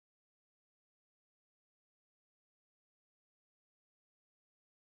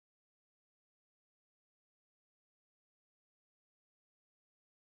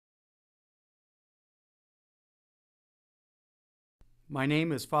My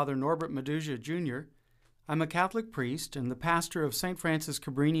name is Father Norbert Meduja, Jr. I'm a Catholic priest and the pastor of St. Francis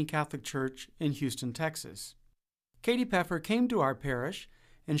Cabrini Catholic Church in Houston, Texas. Katie Pfeffer came to our parish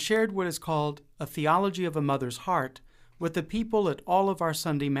and shared what is called a Theology of a Mother's Heart with the people at all of our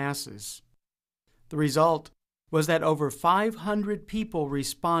Sunday Masses. The result was that over 500 people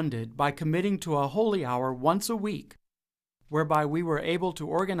responded by committing to a holy hour once a week, whereby we were able to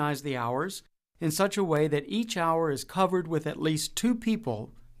organize the hours in such a way that each hour is covered with at least 2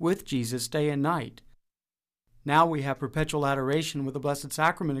 people with Jesus day and night. Now we have Perpetual Adoration with the Blessed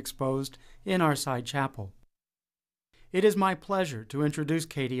Sacrament exposed in our side chapel. It is my pleasure to introduce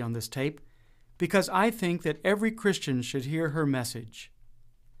Katie on this tape because I think that every Christian should hear her message.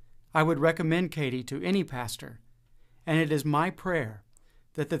 I would recommend Katie to any pastor, and it is my prayer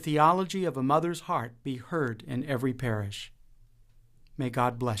that the theology of a mother's heart be heard in every parish. May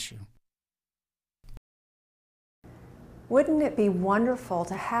God bless you. Wouldn't it be wonderful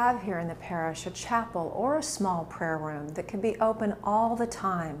to have here in the parish a chapel or a small prayer room that can be open all the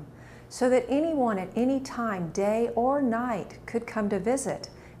time so that anyone at any time, day or night, could come to visit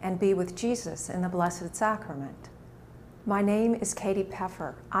and be with Jesus in the Blessed Sacrament? My name is Katie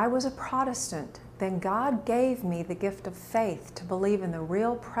Pfeffer. I was a Protestant. Then God gave me the gift of faith to believe in the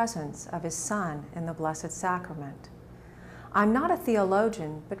real presence of His Son in the Blessed Sacrament. I'm not a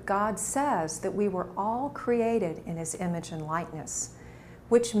theologian, but God says that we were all created in His image and likeness,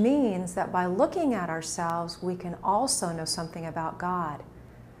 which means that by looking at ourselves, we can also know something about God.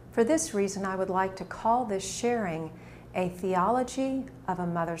 For this reason, I would like to call this sharing a theology of a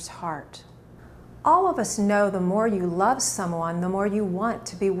mother's heart. All of us know the more you love someone, the more you want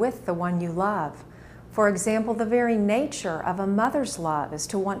to be with the one you love. For example, the very nature of a mother's love is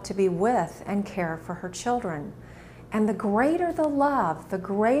to want to be with and care for her children. And the greater the love, the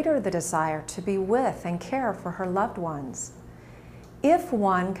greater the desire to be with and care for her loved ones. If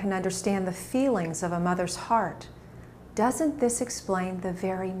one can understand the feelings of a mother's heart, doesn't this explain the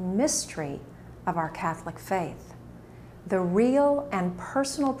very mystery of our Catholic faith? The real and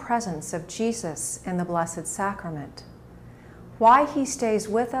personal presence of Jesus in the Blessed Sacrament. Why He stays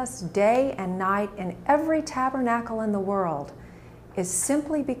with us day and night in every tabernacle in the world is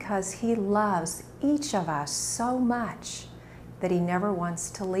simply because He loves each of us so much that He never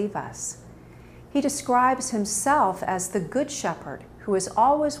wants to leave us. He describes Himself as the Good Shepherd who is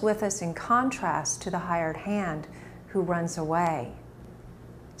always with us in contrast to the hired hand who runs away.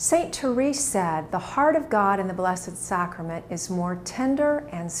 St. Therese said, "The heart of God in the Blessed Sacrament is more tender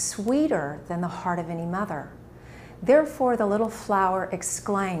and sweeter than the heart of any mother." Therefore the little flower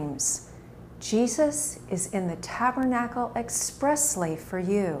exclaims, "Jesus is in the tabernacle expressly for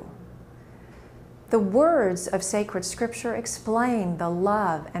you." The words of sacred scripture explain the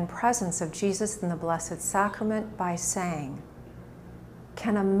love and presence of Jesus in the Blessed Sacrament by saying,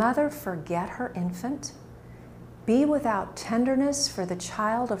 "Can a mother forget her infant? Be without tenderness for the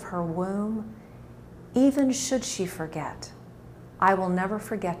child of her womb? Even should she forget, I will never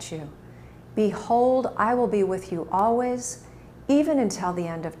forget you. Behold, I will be with you always, even until the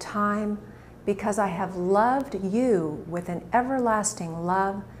end of time, because I have loved you with an everlasting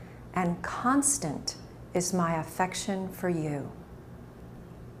love, and constant is my affection for you."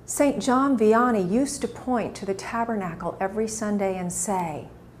 St. John Vianney used to point to the tabernacle every Sunday and say,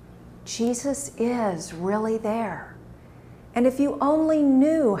 "Jesus is really there. And if you only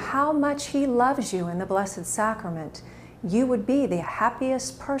knew how much He loves you in the Blessed Sacrament, you would be the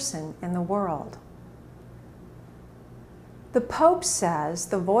happiest person in the world." The Pope says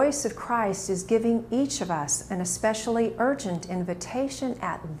the voice of Christ is giving each of us an especially urgent invitation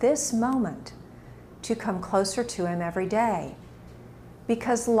at this moment to come closer to Him every day,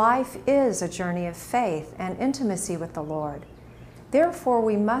 because life is a journey of faith and intimacy with the Lord. Therefore,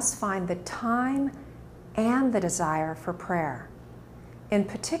 we must find the time and the desire for prayer, in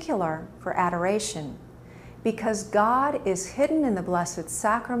particular for adoration, because God is hidden in the Blessed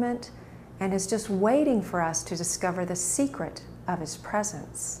Sacrament and is just waiting for us to discover the secret of His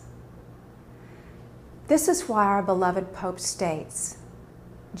presence. This is why our beloved Pope states,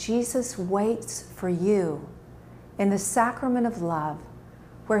 "Jesus waits for you in the sacrament of love,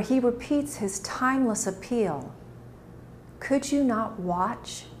 where He repeats His timeless appeal. Could you not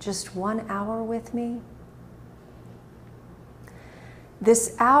watch just 1 hour with me?"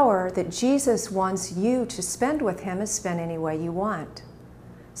 This hour that Jesus wants you to spend with Him is spent any way you want.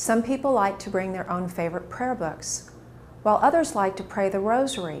 Some people like to bring their own favorite prayer books, while others like to pray the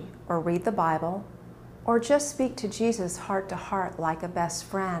rosary or read the Bible, or just speak to Jesus heart to heart like a best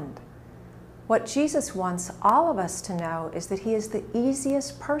friend. What Jesus wants all of us to know is that He is the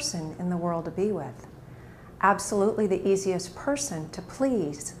easiest person in the world to be with. absolutely the easiest person to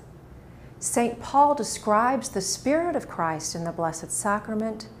please. St. Paul describes the Spirit of Christ in the Blessed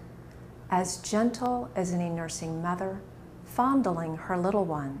Sacrament as gentle as any nursing mother, fondling her little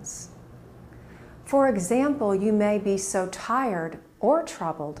ones. For example, you may be so tired or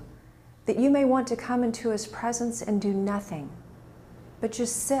troubled that you may want to come into His presence and do nothing, but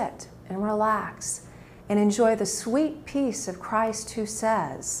just sit and relax and enjoy the sweet peace of Christ who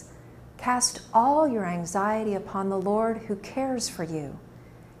says, "Cast all your anxiety upon the Lord who cares for you.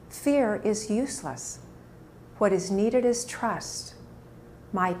 Fear is useless. What is needed is trust.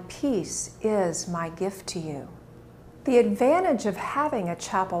 My peace is my gift to you." The advantage of having a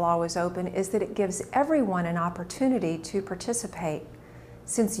chapel always open is that it gives everyone an opportunity to participate,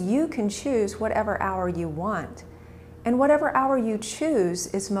 since you can choose whatever hour you want, and whatever hour you choose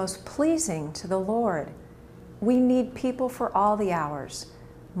is most pleasing to the Lord. We need people for all the hours,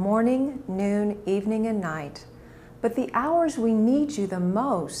 morning, noon, evening, and night, but the hours we need you the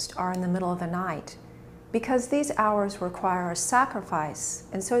most are in the middle of the night, because these hours require a sacrifice,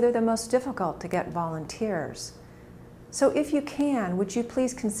 and so they're the most difficult to get volunteers. So if you can, would you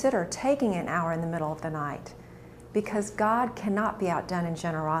please consider taking an hour in the middle of the night? Because God cannot be outdone in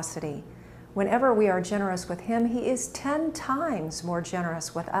generosity. Whenever we are generous with Him, He is 10 times more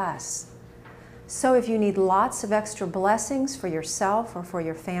generous with us. So if you need lots of extra blessings for yourself or for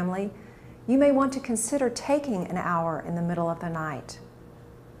your family, you may want to consider taking an hour in the middle of the night.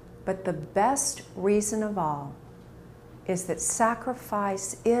 But the best reason of all is that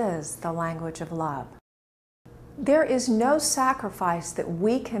sacrifice is the language of love. There is no sacrifice that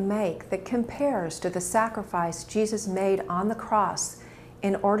we can make that compares to the sacrifice Jesus made on the cross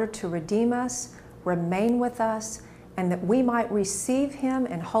in order to redeem us, remain with us, and that we might receive Him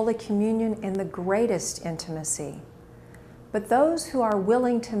in Holy Communion in the greatest intimacy. But those who are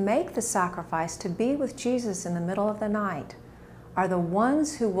willing to make the sacrifice to be with Jesus in the middle of the night are the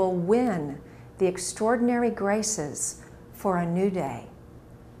ones who will win the extraordinary graces for a new day.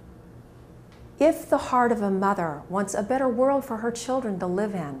 If the heart of a mother wants a better world for her children to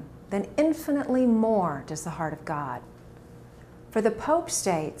live in, then infinitely more does the heart of God. For the Pope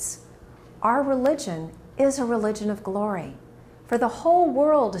states, our religion is a religion of glory, for the whole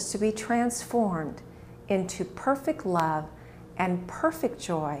world is to be transformed into perfect love and perfect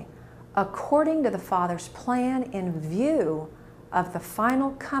joy according to the Father's plan in view of the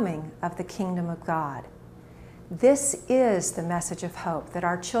final coming of the kingdom of God. This is the message of hope that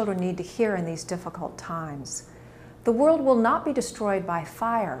our children need to hear in these difficult times. The world will not be destroyed by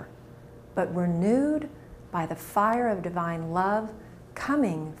fire, but renewed by the fire of divine love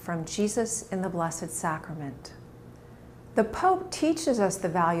coming from Jesus in the Blessed Sacrament. The Pope teaches us the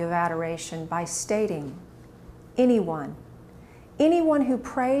value of adoration by stating, anyone who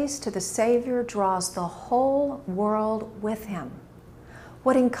prays to the Savior draws the whole world with him.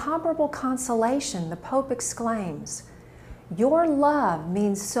 What incomparable consolation, the Pope exclaims. Your love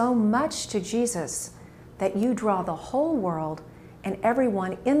means so much to Jesus that you draw the whole world and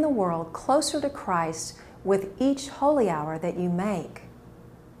everyone in the world closer to Christ with each holy hour that you make.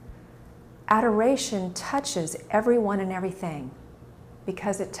 Adoration touches everyone and everything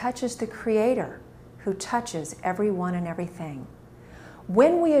because it touches the Creator who touches everyone and everything.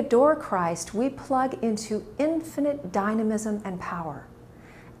 When we adore Christ, we plug into infinite dynamism and power.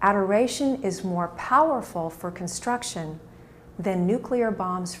 Adoration is more powerful for construction than nuclear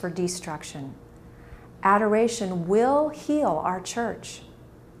bombs for destruction. Adoration will heal our church,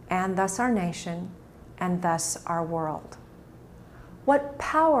 and thus our nation, and thus our world. What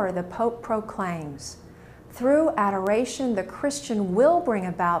power the Pope proclaims! Through adoration, the Christian will bring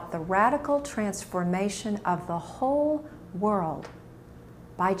about the radical transformation of the whole world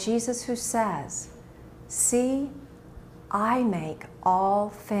by Jesus who says, "See, I make all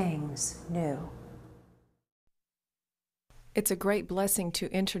things new." It's a great blessing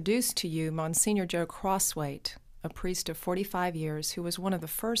to introduce to you Monsignor Joe Crosswaite, a priest of 45 years who was one of the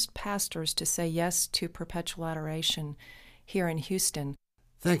first pastors to say yes to Perpetual Adoration here in Houston.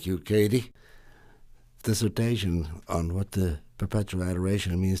 Thank you, Katie. Dissertation on what the Perpetual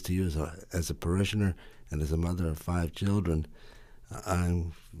Adoration means to you as a parishioner and as a mother of 5 children.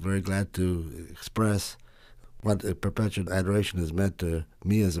 I'm very glad to express what the Perpetual Adoration has meant to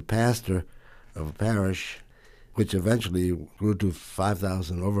me as a pastor of a parish, which eventually grew to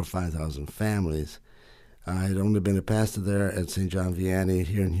over 5,000 families. I had only been a pastor there at St. John Vianney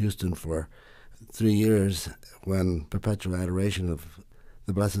here in Houston for 3 years when Perpetual Adoration of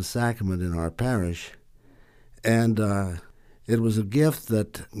the Blessed Sacrament in our parish. And it was a gift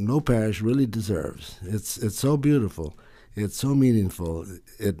that no parish really deserves. It's so beautiful. It's so meaningful.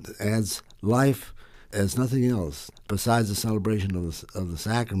 It adds life as nothing else, besides the celebration of the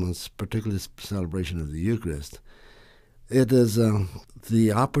sacraments, particularly the celebration of the Eucharist. It is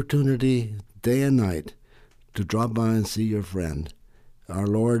the opportunity day and night to drop by and see your friend. Our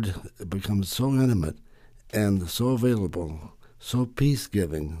Lord becomes so intimate and so available, so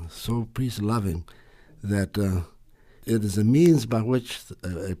peace-giving, so peace-loving, that it is a means by which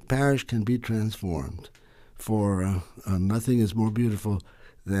a parish can be transformed. For nothing is more beautiful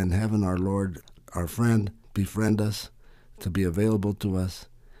than having our Lord, our friend, befriend us, to be available to us.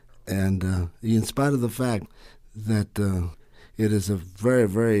 And in spite of the fact that it is a very,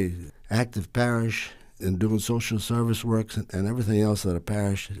 very active parish in doing social service works and everything else that a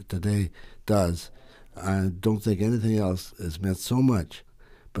parish today does, I don't think anything else has meant so much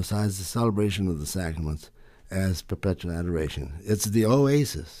besides the celebration of the sacraments as Perpetual Adoration. It's the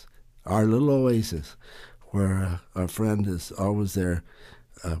oasis, our little oasis, where our friend is always there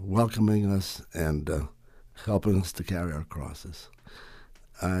welcoming us and helping us to carry our crosses.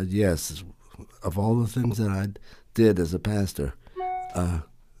 Yes, of all the things that I did as a pastor,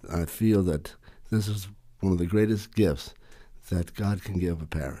 I feel that this is one of the greatest gifts that God can give a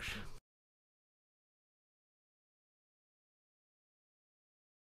parish.